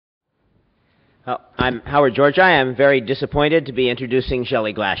I'm Howard Georgi. I'm very disappointed to be introducing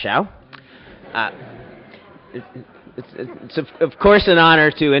Shelley Glashow. It's of course an honor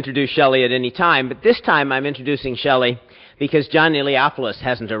to introduce Shelley at any time, but this time I'm introducing Shelley because John Iliopoulos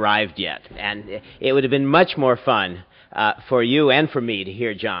hasn't arrived yet, and it would have been much more fun for you and for me to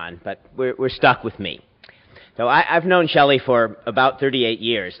hear John, but we're stuck with me. So I've known Shelley for about 38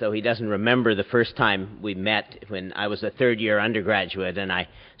 years, though he doesn't remember the first time we met when I was a third-year undergraduate and I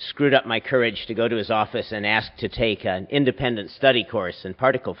screwed up my courage to go to his office and ask to take an independent study course in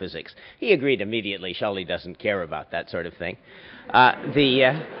particle physics. He agreed immediately. Shelley doesn't care about that sort of thing.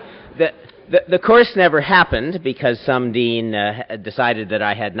 The course never happened because some dean decided that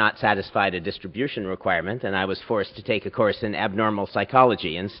I had not satisfied a distribution requirement, and I was forced to take a course in abnormal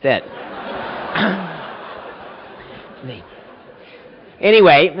psychology instead.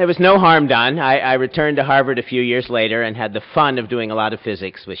 Anyway, there was no harm done. I returned to Harvard a few years later and had the fun of doing a lot of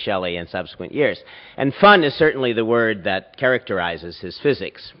physics with Shelley in subsequent years. And fun is certainly the word that characterizes his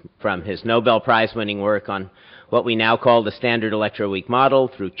physics, from his Nobel Prize-winning work on what we now call the standard electroweak model,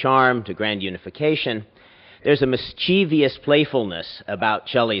 through charm to grand unification. There's a mischievous playfulness about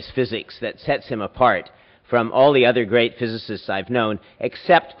Shelley's physics that sets him apart from all the other great physicists I've known,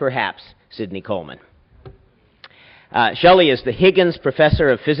 except perhaps Sidney Coleman. Shelley is the Higgins Professor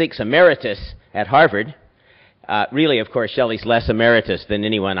of Physics Emeritus at Harvard. Really, of course, Shelley's less emeritus than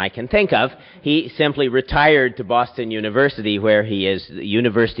anyone I can think of. He simply retired to Boston University, where he is the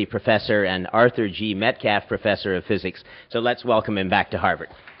University Professor and Arthur G. Metcalf Professor of Physics. So let's welcome him back to Harvard.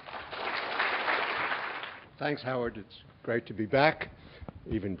 Thanks, Howard. It's great to be back,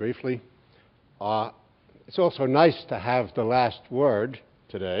 even briefly. It's also nice to have the last word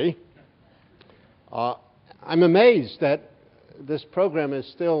today. I'm amazed that this program is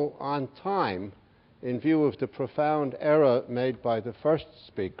still on time in view of the profound error made by the first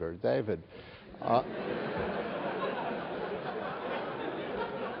speaker, David.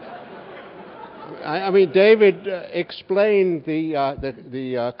 I mean, David explained the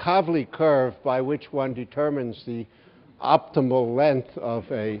Kavli curve by which one determines the optimal length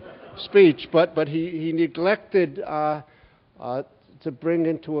of a speech, but he neglected to bring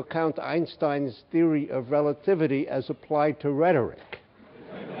into account Einstein's theory of relativity as applied to rhetoric,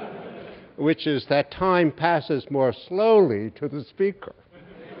 which is that time passes more slowly to the speaker.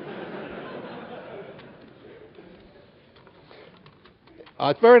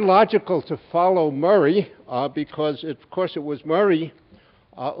 It's very logical to follow Murray because, of course, it was Murray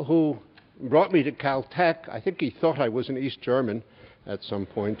who brought me to Caltech. I think he thought I was an East German at some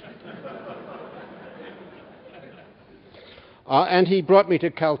point. And he brought me to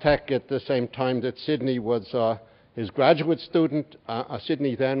Caltech at the same time that Sidney was his graduate student.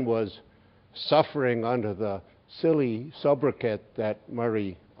 Sidney then was suffering under the silly sobriquet that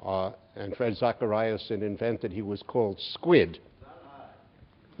Murray and Fred Zachariasen invented. He was called Squid.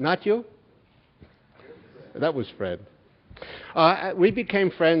 Not you? That was Fred. We became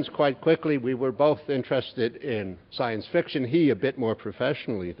friends quite quickly. We were both interested in science fiction, he a bit more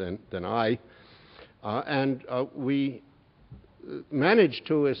professionally than I. And we managed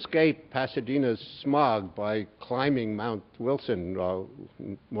to escape Pasadena's smog by climbing Mount Wilson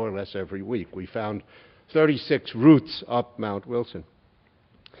more or less every week. We found 36 routes up Mount Wilson.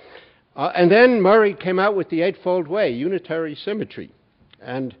 And then Murray came out with the Eightfold Way, unitary symmetry.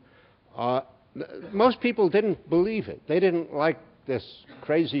 And most people didn't believe it. They didn't like this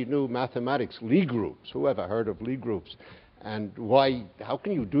crazy new mathematics, Lie groups. Who ever heard of Lie groups? And why? How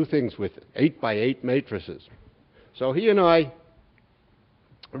can you do things with 8x8 matrices? So he and I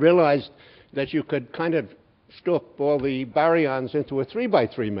realized that you could kind of stuff all the baryons into a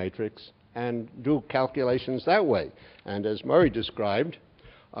 3x3 matrix and do calculations that way. And as Murray described,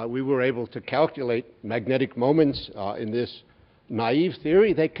 we were able to calculate magnetic moments in this naive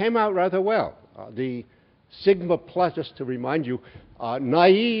theory. They came out rather well. The sigma plus, just to remind you,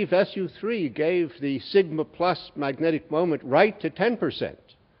 naive SU3 gave the sigma plus magnetic moment right to 10%,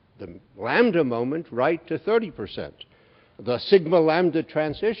 the lambda moment right to 30%. The sigma lambda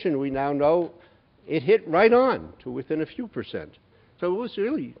transition, we now know, it hit right on to within a few percent. So it was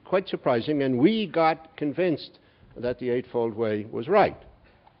really quite surprising, and we got convinced that the Eightfold Way was right.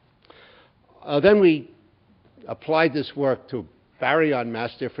 Then we applied this work to baryon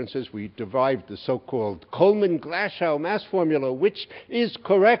mass differences. We derived the so-called Coleman-Glashow mass formula, which is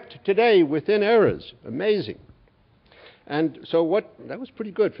correct today within errors. Amazing. And so that was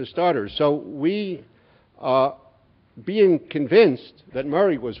pretty good for starters. So we, being convinced that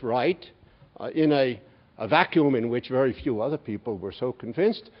Murray was right, in a vacuum in which very few other people were so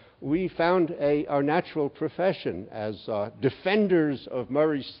convinced, we found our natural profession as defenders of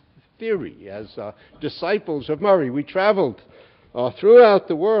Murray's theory as disciples of Murray. We traveled throughout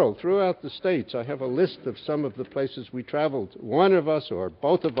the world, throughout the states. I have a list of some of the places we traveled, one of us or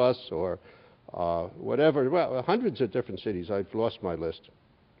both of us or whatever. Well, hundreds of different cities. I've lost my list.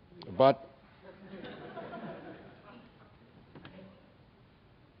 But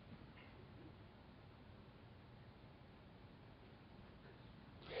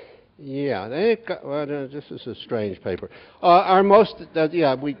yeah, this is a strange paper. Our most,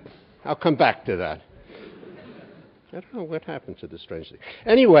 I'll come back to that. I don't know what happened to this strange thing.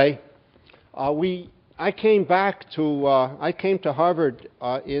 Anyway, I came to Harvard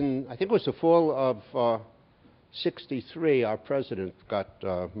in, I think it was the fall of '63. Our president got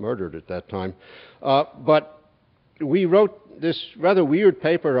murdered at that time. But we wrote this rather weird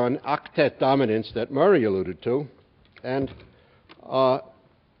paper on octet dominance that Murray alluded to. And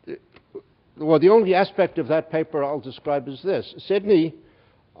well, the only aspect of that paper I'll describe is this. Sidney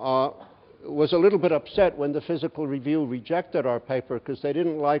was a little bit upset when the Physical Review rejected our paper because they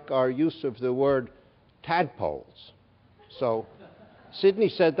didn't like our use of the word tadpoles. So Sidney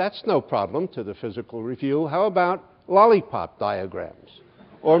said, that's no problem to the Physical Review. How about lollipop diagrams?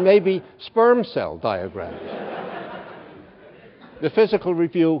 Or maybe sperm cell diagrams? The Physical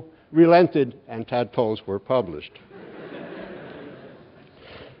Review relented and tadpoles were published.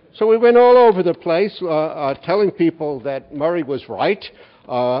 So we went all over the place telling people that Murray was right,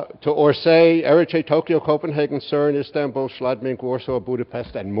 to Orsay, Eritrea, Tokyo, Copenhagen, CERN, Istanbul, Schladming, Warsaw,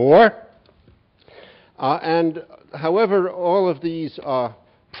 Budapest, and more. And however, all of these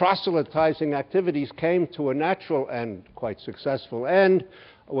proselytizing activities came to a natural and quite successful end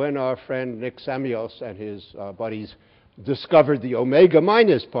when our friend Nick Samios and his buddies discovered the omega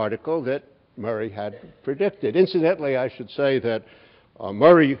minus particle that Murray had predicted. Incidentally, I should say that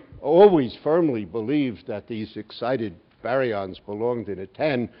Murray always firmly believed that these excited baryons belonged in a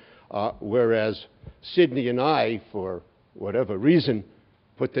 10, whereas Sidney and I, for whatever reason,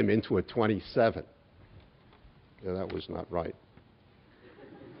 put them into a 27. Yeah, that was not right.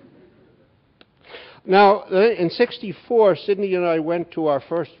 Now, in '64, Sidney and I went to our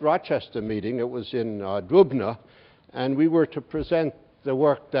first Rochester meeting. It was in Dubna, and we were to present the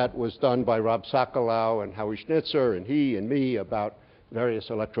work that was done by Rob Sokolow and Howie Schnitzer and he and me about various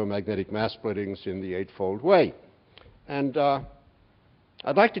electromagnetic mass splittings in the Eightfold Way. And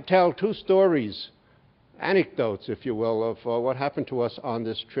I'd like to tell two stories, anecdotes, if you will, of what happened to us on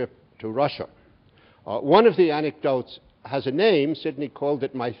this trip to Russia. One of the anecdotes has a name. Sidney called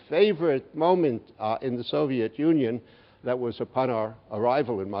it my favorite moment in the Soviet Union. That was upon our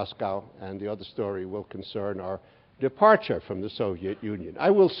arrival in Moscow, and the other story will concern our departure from the Soviet Union.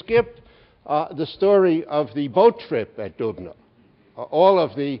 I will skip the story of the boat trip at Dubna. All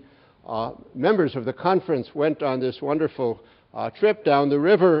of the members of the conference went on this wonderful trip down the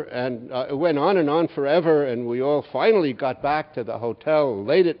river, and it went on forever, and we all finally got back to the hotel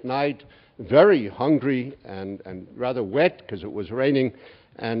late at night, very hungry and rather wet because it was raining,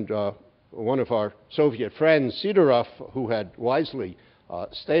 and one of our Soviet friends, Sidorov, who had wisely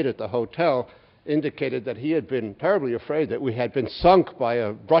stayed at the hotel, indicated that he had been terribly afraid that we had been sunk by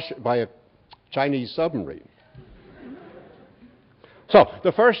a Chinese submarine. So,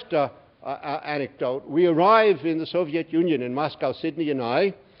 the first anecdote, we arrive in the Soviet Union in Moscow, Sidney and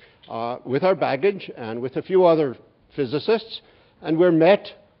I, with our baggage and with a few other physicists, and we're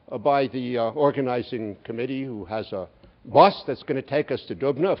met by the organizing committee who has a bus that's going to take us to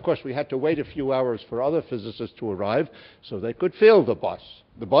Dubna. Of course, we had to wait a few hours for other physicists to arrive so they could fill the bus.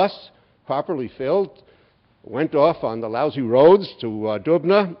 The bus, properly filled, went off on the lousy roads to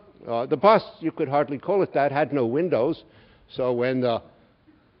Dubna. The bus, you could hardly call it that, had no windows. So when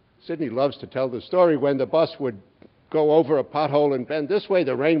Sidney loves to tell the story, when the bus would go over a pothole and bend this way,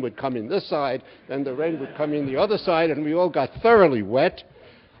 the rain would come in this side, then the rain would come in the other side, and we all got thoroughly wet.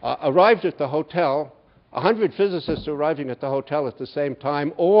 Arrived at the hotel, 100 physicists arriving at the hotel at the same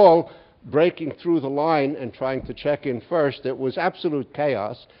time, all breaking through the line and trying to check in first. It was absolute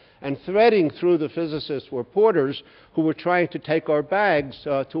chaos. And threading through the physicists were porters who were trying to take our bags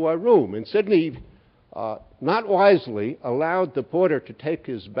to our room. And Sidney, not wisely, allowed the porter to take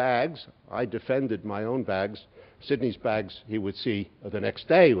his bags. I defended my own bags. Sidney's bags he would see the next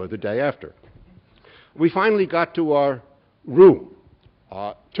day or the day after. We finally got to our room.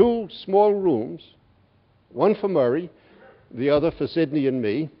 Two small rooms, one for Murray, the other for Sidney and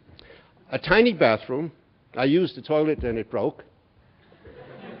me. A tiny bathroom. I used the toilet and it broke.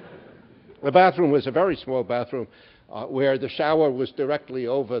 The bathroom was a very small bathroom where the shower was directly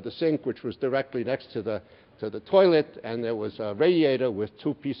over the sink, which was directly next to the toilet, and there was a radiator with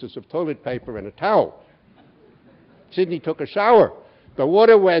 2 pieces of toilet paper and a towel. Sidney took a shower The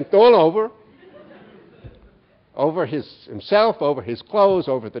water went all over himself, over his clothes,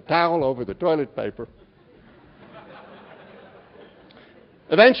 over the towel, over the toilet paper.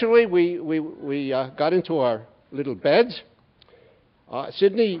 Eventually, we got into our little beds.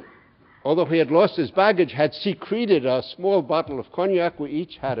 Sidney, although he had lost his baggage, had secreted a small bottle of cognac. We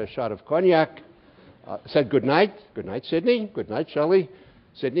each had a shot of cognac. Said good night. Good night, Sidney. Good night, Shelley.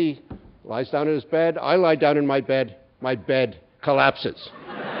 Sidney lies down in his bed. I lie down in my bed. My bed collapses.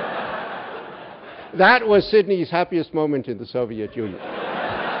 That was Sidney's happiest moment in the Soviet Union.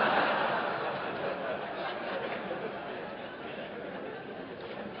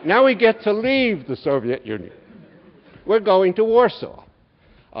 Now we get to leave the Soviet Union. We're going to Warsaw.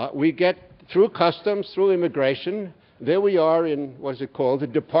 We get through customs, through immigration. There we are in, what is it called, the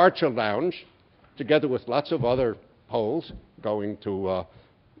departure lounge, together with lots of other Poles going to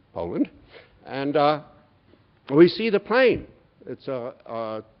Poland. And we see the plane. It's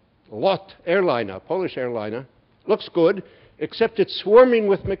a LOT airliner, Polish airliner. Looks good, except it's swarming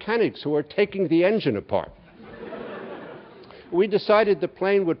with mechanics who are taking the engine apart. We decided the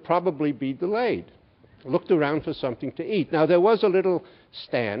plane would probably be delayed. Looked around for something to eat. Now, there was a little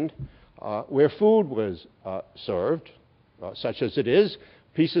stand where food was served, such as it is,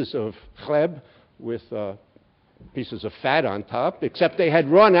 pieces of chleb with pieces of fat on top, except they had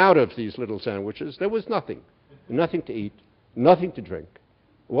run out of these little sandwiches. There was nothing to eat, nothing to drink.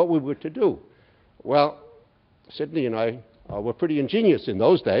 What we were to do? Well, Sidney and I were pretty ingenious in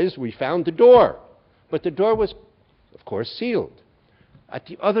those days. We found the door, but the door was, of course, sealed. At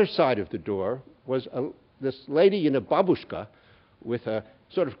the other side of the door was this lady in a babushka with a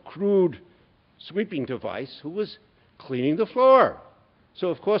sort of crude sweeping device who was cleaning the floor. So,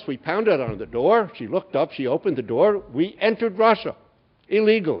 of course, we pounded on the door. She looked up. She opened the door. We entered Russia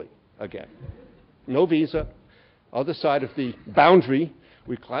illegally again. No visa. Other side of the boundary.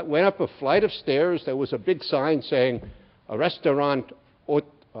 We went up a flight of stairs. There was a big sign saying, a restaurant,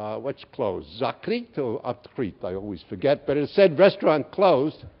 what's closed? Zakrit or Открыт? I always forget. But it said restaurant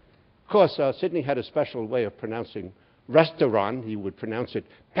closed. Of course, Sidney had a special way of pronouncing restaurant. He would pronounce it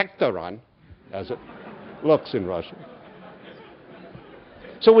pektaran, as it looks in Russian.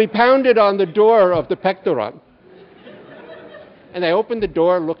 So we pounded on the door of the pektaran. And they opened the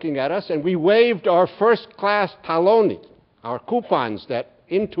door looking at us, and we waved our first-class taloni, our coupons that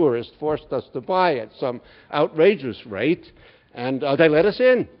in-tourists forced us to buy at some outrageous rate, and they let us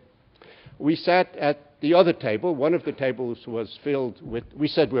in. We sat at the other table. One of the tables was filled with, we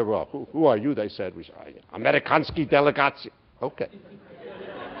said we were up. Who are you? They said, we said, Amerykański delegacja. Okay.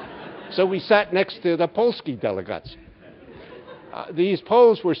 So we sat next to the Polski delegacja. These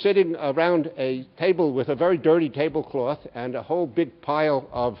Poles were sitting around a table with a very dirty tablecloth and a whole big pile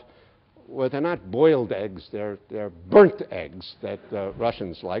of, well, they're not boiled eggs, they're burnt eggs that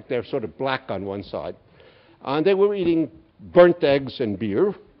Russians like. They're sort of black on one side. And they were eating burnt eggs and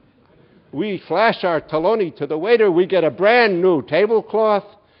beer. We flash our taloni to the waiter. We get a brand new tablecloth.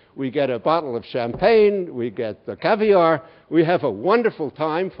 We get a bottle of champagne. We get the caviar. We have a wonderful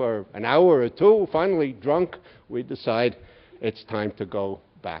time for an hour or two. Finally, drunk, we decide it's time to go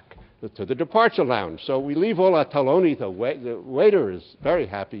back to the departure lounge. So we leave all our taloni. The waiter is very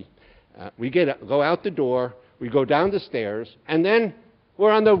happy. We go out the door. We go down the stairs. And then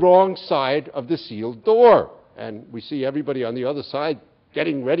we're on the wrong side of the sealed door. And we see everybody on the other side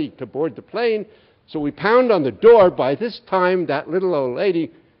getting ready to board the plane. So we pound on the door. By this time, that little old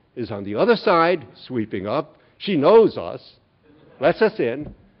lady is on the other side, sweeping up. She knows us, lets us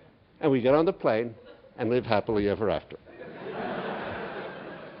in, and we get on the plane and live happily ever after.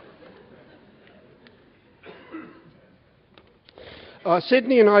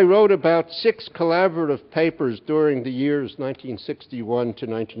 Sidney and I wrote about 6 collaborative papers during the years 1961 to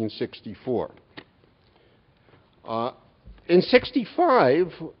 1964. In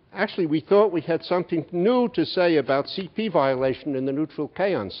 65, actually, we thought we had something new to say about CP violation in the neutral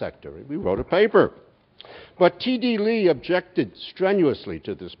kaon sector. We wrote a paper. But T.D. Lee objected strenuously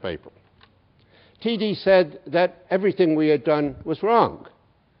to this paper. T.D. said that everything we had done was wrong,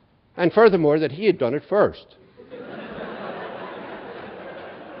 and furthermore, that he had done it first.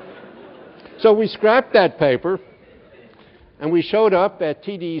 So we scrapped that paper, and we showed up at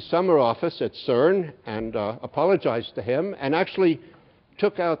T.D.'s summer office at CERN and apologized to him, and actually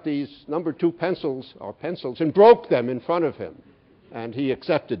took out these number 2 pencils, and broke them in front of him. And he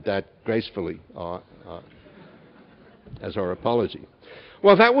accepted that gracefully as our apology.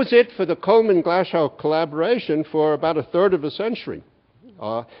 Well, that was it for the Coleman-Glashow collaboration for about a third of a century,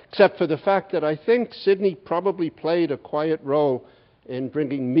 except for the fact that I think Sidney probably played a quiet role in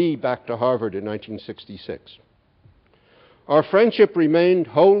bringing me back to Harvard in 1966. Our friendship remained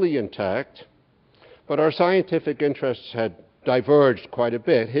wholly intact, but our scientific interests had diverged quite a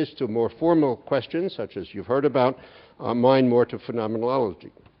bit, his to more formal questions, such as you've heard about, mine more to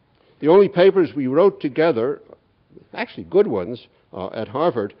phenomenology. The only papers we wrote together, actually good ones, at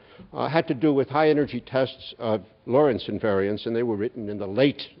Harvard, had to do with high-energy tests of Lorentz invariance, and they were written in the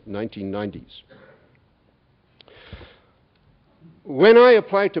late 1990s. When I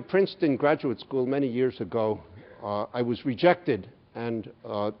applied to Princeton Graduate School many years ago, I was rejected, and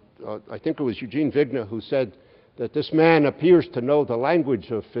I think it was Eugene Wigner who said that this man appears to know the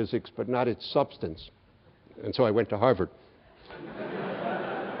language of physics, but not its substance. And so I went to Harvard.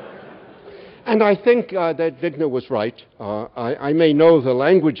 And I think that Wigner was right. I may know the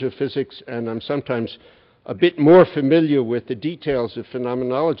language of physics, and I'm sometimes a bit more familiar with the details of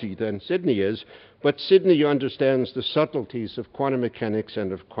phenomenology than Sidney is, but Sidney understands the subtleties of quantum mechanics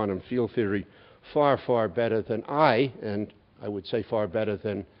and of quantum field theory far, far better than I, and I would say far better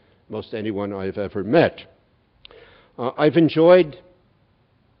than most anyone I've ever met. I've enjoyed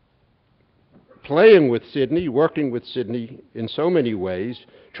playing with Sidney, working with Sidney in so many ways,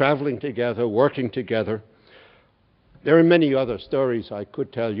 traveling together, working together. There are many other stories I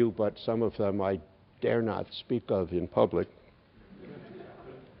could tell you, but some of them I dare not speak of in public.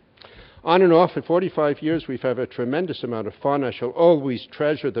 On and off, for 45 years, we've had a tremendous amount of fun. I shall always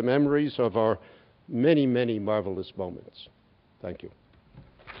treasure the memories of our many, many marvelous moments. Thank you.